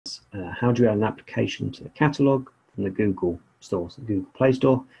how do you add an application to the catalog from the Google Store, so the Google Play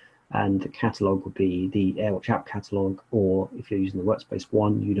Store, and the catalog would be the AirWatch App Catalog, or if you're using the Workspace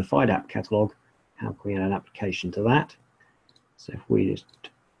ONE Unified App Catalog, how can we add an application to that? So if we just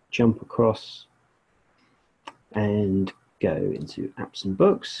jump across and go into Apps and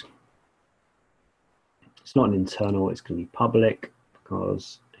Books, it's not an internal, it's going to be public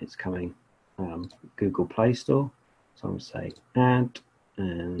because it's coming Google Play Store. So I'm going to say add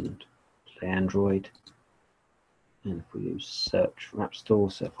and say Android. And if we use search for App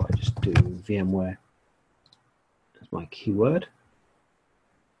Store, so if I just do VMware as my keyword,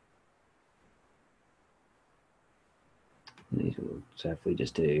 so if we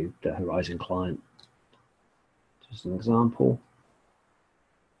just do the Horizon client, just an example,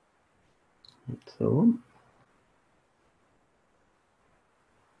 that's the one.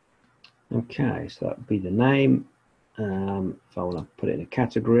 Okay, so that would be the name. If I want to put it in a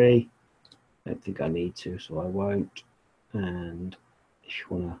category, I don't think I need to, so I won't. And if you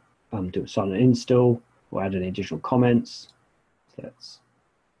want to do a silent install or add any additional comments, so let's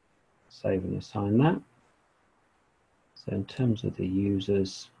save and assign that. So in terms of the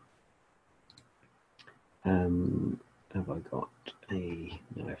users, have I got a,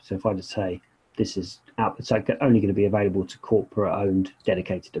 no, so if I just say this is out, it's only going to be available to corporate owned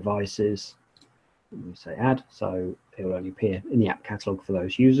dedicated devices, and we say add, so it will only appear in the app catalog for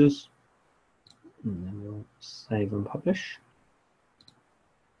those users. And then we'll save and publish.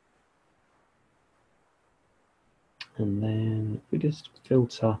 And then we just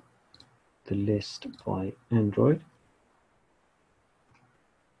filter the list by Android.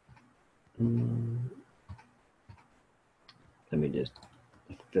 Let me just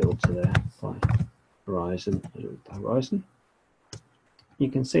filter there by Horizon. You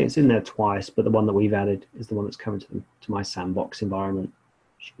can see it's in there twice, but the one that we've added is the one that's coming to my sandbox environment,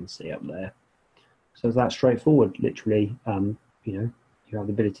 which you can see up there. So it's that straightforward. Literally, you know, you have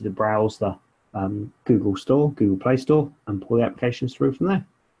the ability to browse the Google Store, Google Play Store, and pull the applications through from there.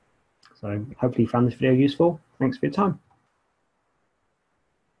 So hopefully you found this video useful. Thanks for your time.